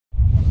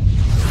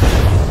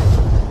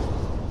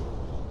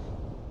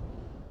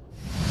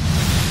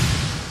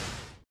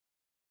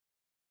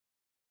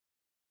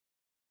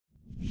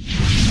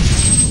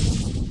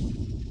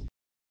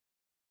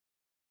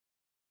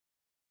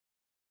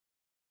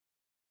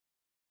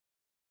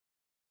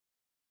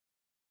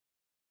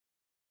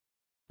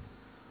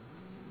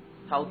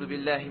أعوذ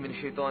بالله من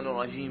الشيطان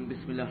الرجيم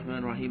بسم الله الرحمن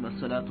الرحيم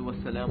الصلاة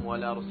والسلام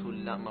على رسول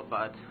الله أما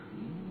بعد.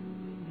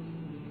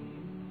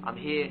 I'm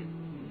here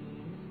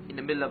in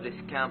the middle of this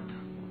camp.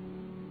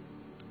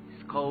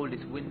 It's cold,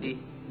 it's windy.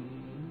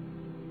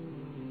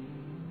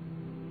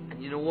 And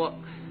you know what?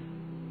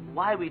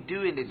 Why are we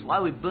doing this? Why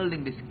are we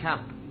building this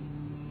camp?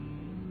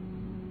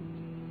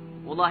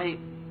 Wallahi,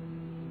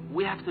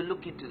 we have to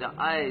look into the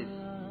eyes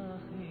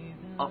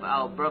of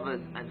our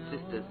brothers and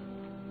sisters.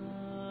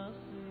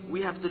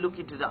 We have to look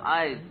into the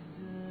eyes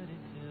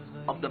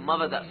of the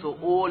mother that saw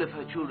all of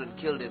her children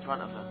killed in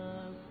front of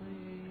her.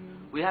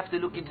 We have to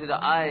look into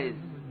the eyes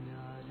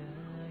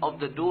of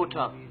the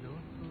daughter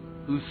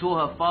who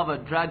saw her father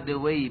dragged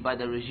away by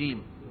the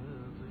regime.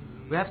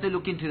 We have to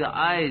look into the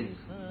eyes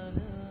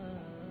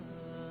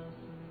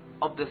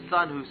of the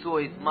son who saw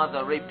his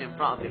mother raped in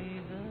front of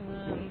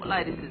him.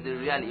 Wallahi, this is the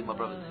reality, my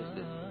brothers and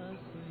sisters.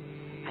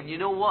 And you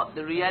know what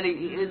the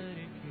reality is?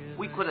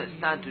 We couldn't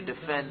stand to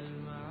defend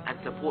and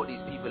support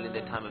these people in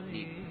their time of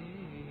need.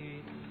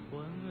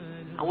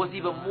 And what's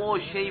even more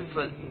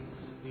shameful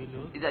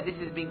is that this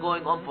has been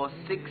going on for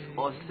 6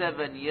 or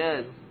 7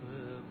 years.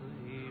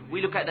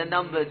 We look at the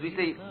numbers, we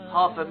say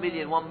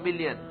 500,000, 1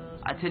 million.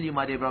 I tell you,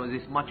 my dear brothers,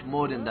 it's much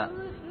more than that.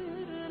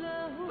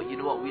 But you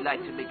know what, we like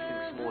to make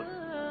things small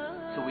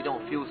so we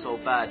don't feel so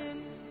bad.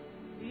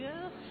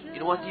 You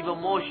know what's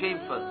even more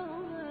shameful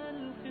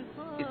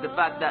is the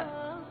fact that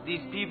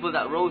these people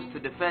that rose to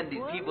defend,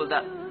 these people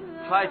that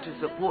try to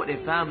support their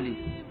families,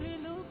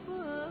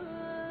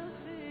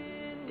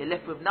 they're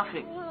left with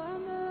nothing.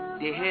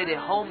 They're here, they're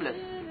homeless.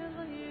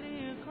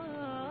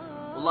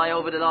 Wallahi,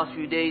 over the last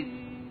few days,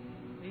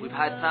 we've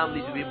had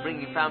families, we've been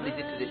bringing families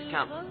into this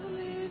camp.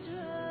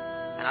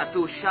 And I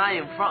feel shy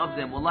in front of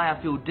them. Wallahi,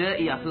 I feel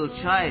dirty, I feel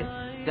shy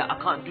that I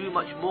can't do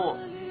much more.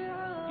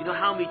 You know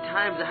how many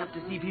times I have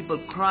to see people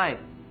cry?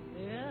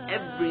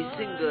 Every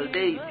single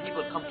day,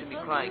 people come to me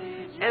crying.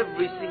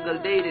 Every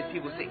single day, there's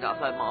people sitting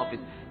outside my office.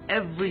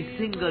 Every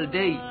single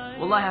day,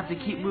 wallahi, I have to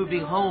keep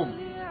moving home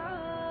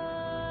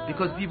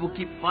because people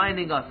keep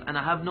finding us and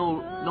I have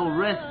no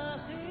rest.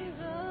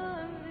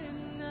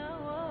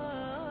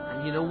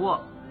 And you know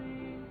what?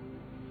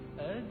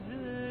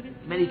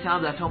 Many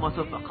times I tell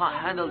myself, I can't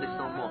handle this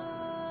no more.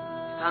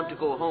 It's time to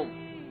go home.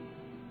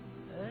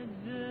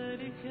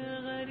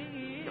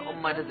 The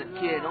Ummah doesn't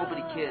care,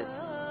 nobody cares.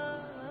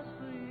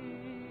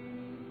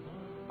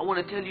 I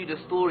want to tell you the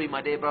story,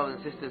 my dear brothers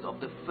and sisters, of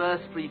the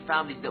first 3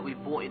 families that we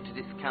brought into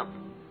this camp.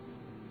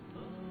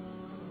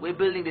 We're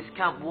building this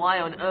camp. Why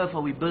on earth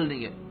are we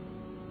building it?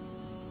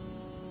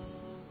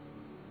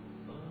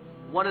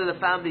 One of the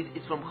families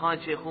is from Khan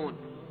Sheikhun,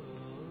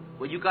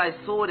 where you guys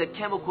saw the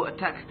chemical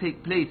attacks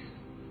take place.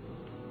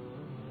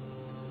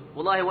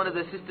 Wallahi, one of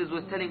the sisters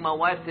was telling my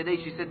wife today,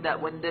 she said that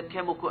when the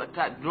chemical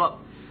attack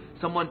dropped,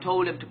 someone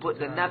told them to put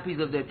the nappies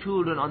of their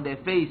children on their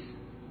face.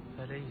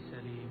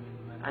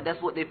 And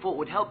that's what they thought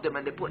would help them,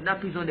 and they put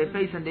nappies on their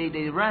face and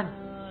they ran.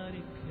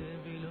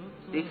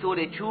 They saw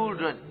their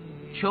children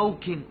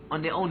choking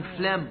on their own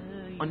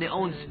phlegm, on their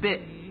own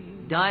spit,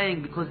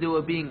 dying because they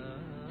were being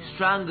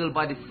strangled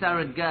by the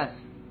sarin gas.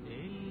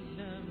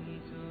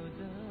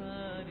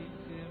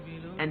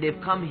 And they've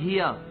come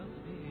here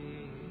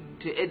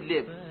to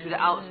Idlib, to the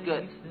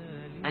outskirts,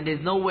 and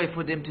there's nowhere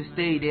for them to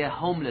stay. They're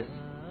homeless.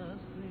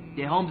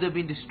 Their homes have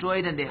been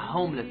destroyed and they're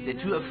homeless.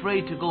 They're too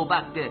afraid to go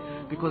back there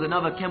because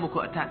another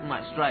chemical attack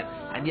might strike,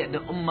 and yet the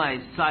Ummah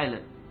is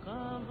silent.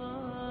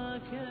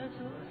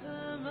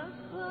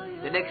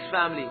 The next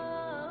family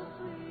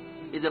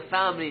is a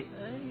family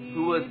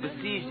who was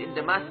besieged in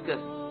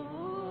Damascus,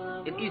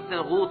 in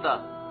eastern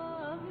Ghouta,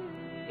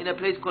 in a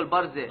place called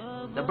Barze.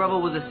 The brother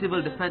was a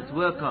civil defense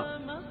worker,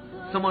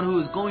 someone who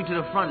was going to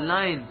the front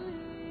lines,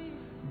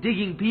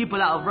 digging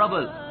people out of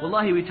rubble.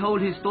 Wallahi, we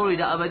told his story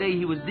the other day.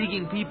 He was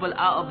digging people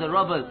out of the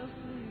rubble.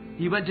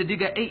 He went to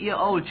dig an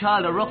 8-year-old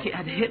child. A rocket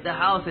had hit the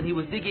house and he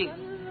was digging.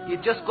 He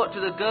had just got to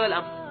the girl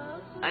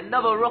and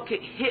another rocket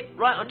hit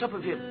right on top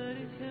of him.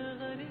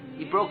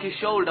 He broke his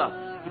shoulder.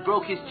 He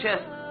broke his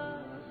chest.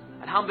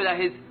 Alhamdulillah,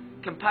 his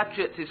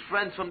compatriots, his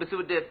friends from the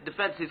civil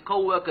defense, his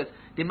co-workers,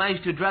 they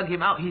managed to drag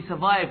him out. He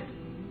survived.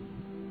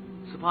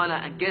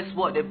 SubhanAllah. And guess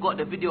what? They've got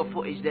the video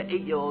footage. The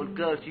 8-year-old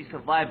girl, she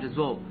survived as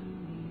well.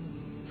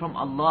 From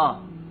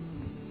Allah.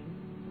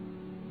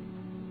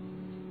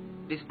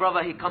 This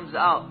brother, he comes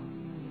out.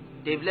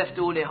 They've left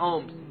all their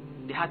homes.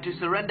 They had to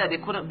surrender. They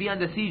couldn't be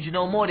under siege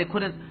no more. They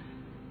couldn't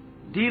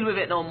deal with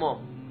it no more.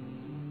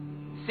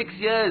 6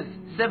 years,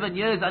 7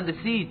 years under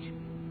siege.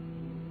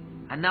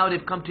 And now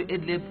they've come to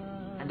Idlib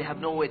and they have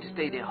nowhere to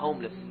stay. They're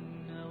homeless.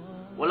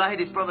 Wallahi,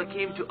 this brother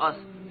came to us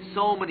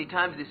so many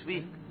times this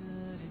week.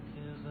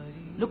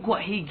 Look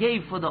what he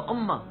gave for the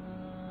Ummah,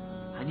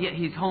 and yet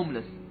he's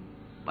homeless.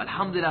 But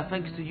alhamdulillah,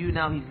 thanks to you,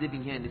 now he's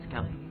living here in this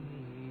camp.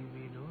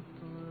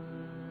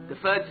 The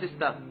third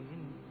sister,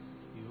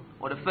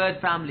 or the third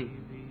family,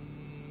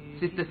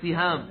 Sister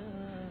Siham,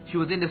 she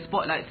was in the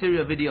Spotlight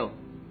Syria video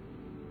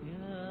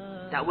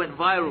that went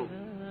viral.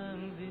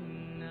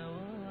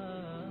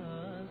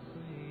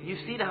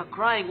 You've seen her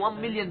crying.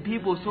 1 million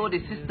people saw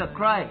this sister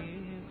cry.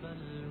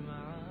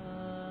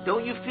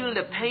 Don't you feel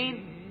the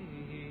pain?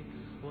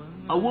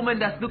 A woman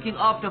that's looking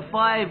after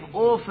 5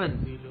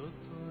 orphans.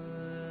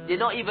 They're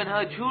not even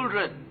her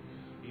children.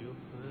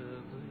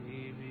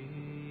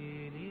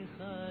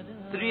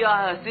 3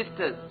 are her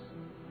sisters.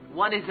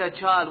 1 is her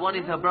child, 1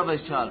 is her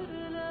brother's child.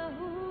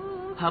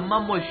 Her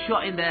mum was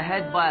shot in the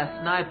head by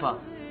a sniper.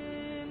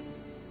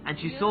 And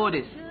she saw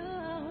this.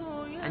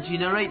 And she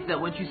narrates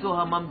that when she saw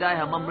her mum die,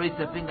 her mum raised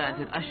her finger and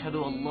said,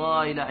 Ashhadu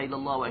Allah ilaha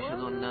illallah wa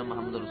ashhadu anna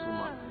Muhammad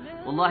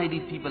Rasulullah. Wallahi,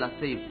 these people are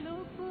saved.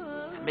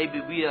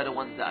 Maybe we are the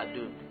ones that are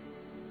doomed.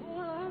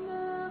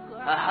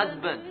 Her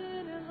husband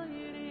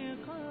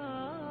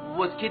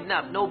was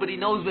kidnapped. Nobody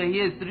knows where he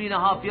is.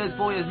 3.5 years,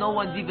 4 years. No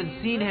one's even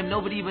seen him.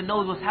 Nobody even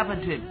knows what's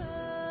happened to him.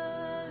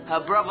 Her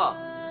brother,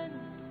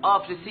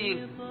 after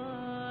seeing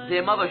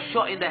their mother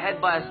shot in the head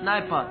by a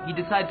sniper, he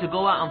decided to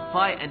go out and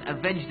fight and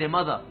avenge their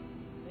mother.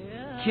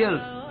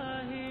 Killed.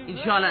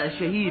 Inshallah, a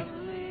shaheed.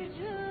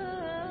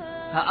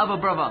 Her other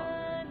brother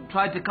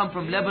tried to come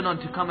from Lebanon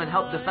to come and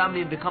help the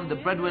family and become the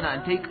breadwinner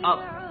and take up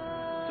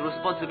the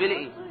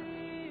responsibility.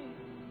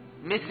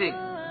 Missing.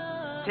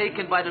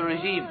 Taken by the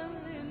regime.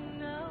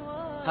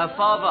 Her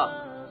father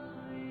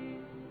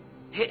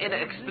hit in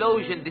an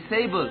explosion,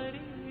 disabled,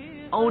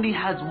 only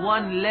has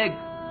 1 leg.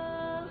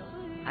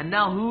 And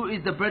now who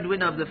is the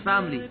breadwinner of the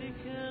family?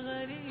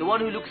 The one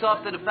who looks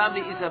after the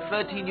family is her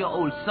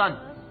 13-year-old son.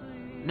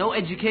 No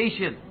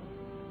education.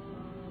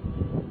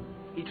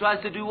 He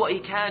tries to do what he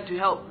can to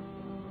help.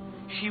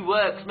 She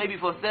works maybe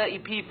for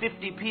 30p,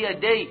 50p a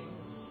day.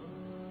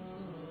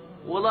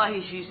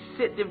 Wallahi, she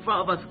sits in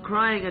front of us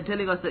crying and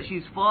telling us that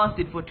she's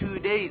fasted for 2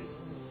 days.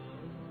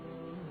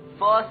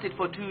 Fasted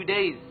for 2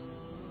 days.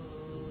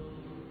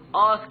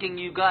 Asking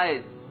you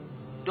guys,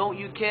 don't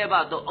you care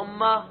about the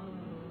ummah?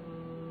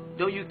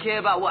 Don't you care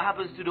about what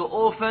happens to the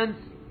orphans?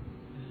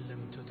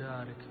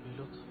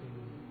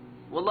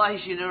 Wallahi,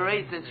 she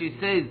narrates and she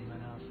says,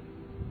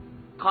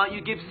 can't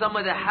you give some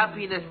of the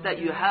happiness that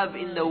you have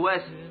in the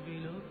West?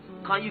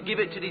 Can't you give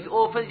it to these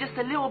orphans? Just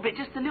a little bit,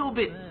 just a little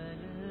bit.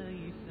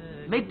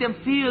 Make them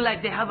feel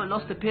like they haven't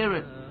lost a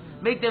parent.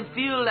 Make them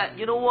feel that,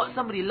 you know what,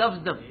 somebody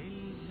loves them.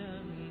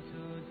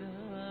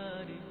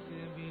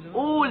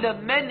 All the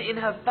men in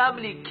her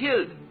family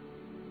killed.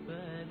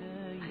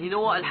 And you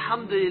know what,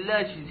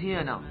 alhamdulillah, she's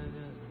here now.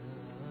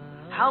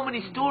 How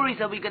many stories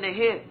are we going to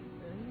hear?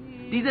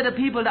 These are the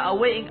people that are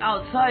waiting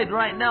outside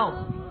right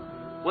now.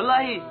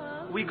 Wallahi,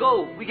 we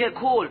get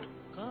called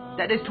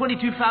that there's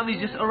 22 families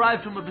just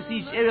arrived from a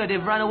besieged area.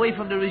 They've run away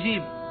from the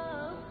regime.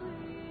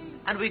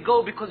 And we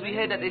go because we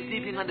hear that they're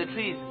sleeping under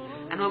trees.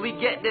 And when we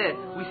get there,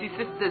 we see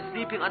sisters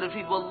sleeping under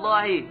trees.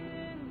 Wallahi.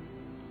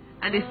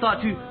 And they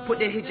start to put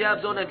their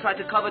hijabs on and try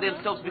to cover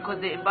themselves because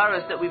they're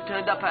embarrassed that we've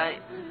turned up at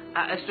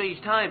a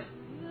strange time.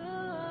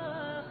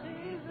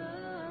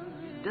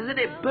 Doesn't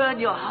it burn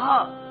your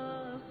heart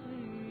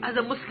as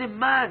a Muslim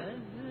man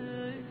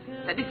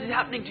that this is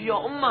happening to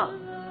your ummah?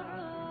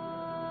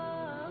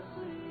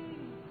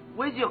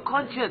 Where's your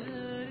conscience?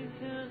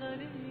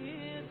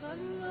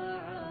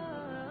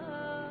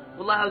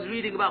 Wallah, I was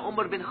reading about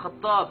Umar bin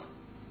Khattab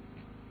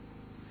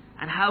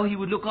and how he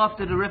would look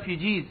after the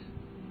refugees.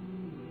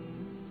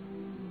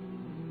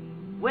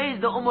 Where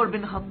is the Umar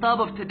bin Khattab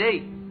of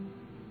today?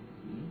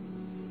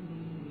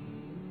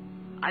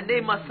 I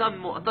named my son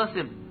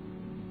Mu'tasim.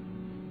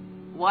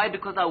 Why?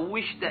 Because I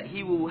wish that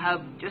he will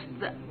have just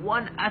that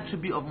one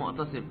attribute of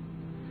Mu'tasim.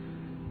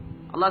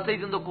 Allah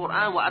says in the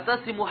Quran,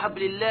 وَأَعْتَصِمُوا حَبْلِ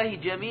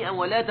اللَّهِ جَمِيعًا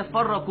وَلَا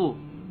تَفَرَّقُوا.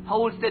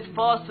 Hold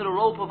steadfast to the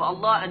rope of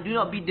Allah and do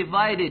not be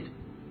divided.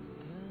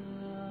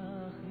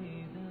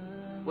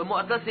 When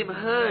Mu'tasim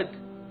heard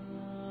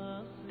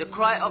the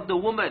cry of the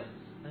woman,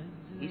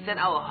 he sent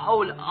out a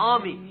whole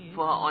army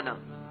for her honor.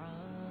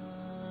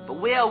 But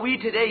where are we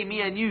today,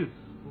 me and you?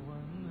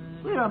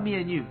 Where are me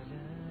and you?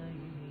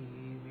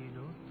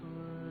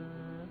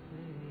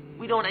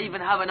 We don't even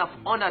have enough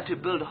honor to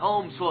build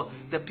homes for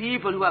the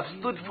people who have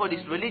stood for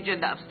this religion,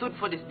 that have stood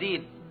for this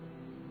deen.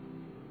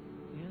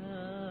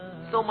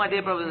 So my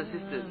dear brothers and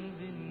sisters,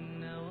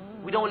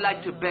 we don't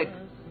like to beg,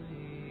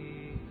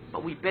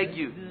 but we beg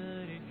you,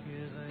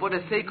 for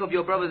the sake of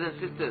your brothers and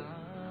sisters,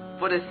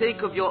 for the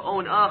sake of your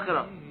own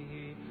akhirah,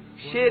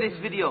 share this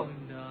video.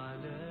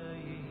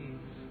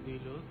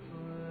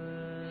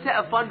 Set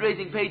a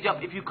fundraising page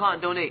up if you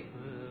can't donate.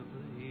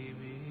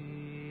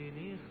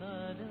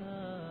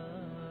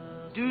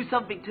 Do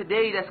something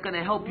today that's going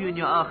to help you in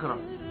your akhirah.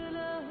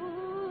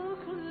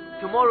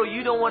 Tomorrow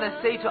you don't want to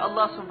say to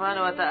Allah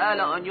subhanahu wa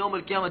ta'ala on Yawm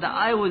al-Qiyamah that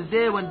I was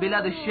there when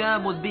Bilad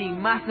al-Sham was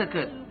being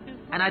massacred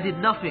and I did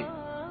nothing.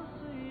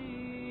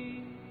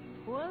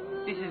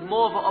 This is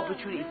more of an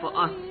opportunity for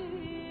us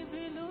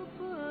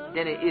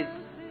than it is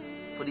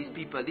for these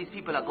people. These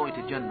people are going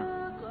to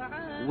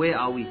Jannah. Where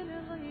are we?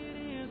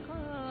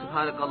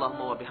 سبحانك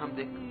اللهم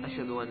وبحمدك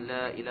أشهد أن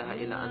لا إله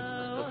إلا أنت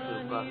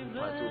أستغفرك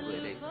وأتوب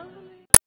إليك.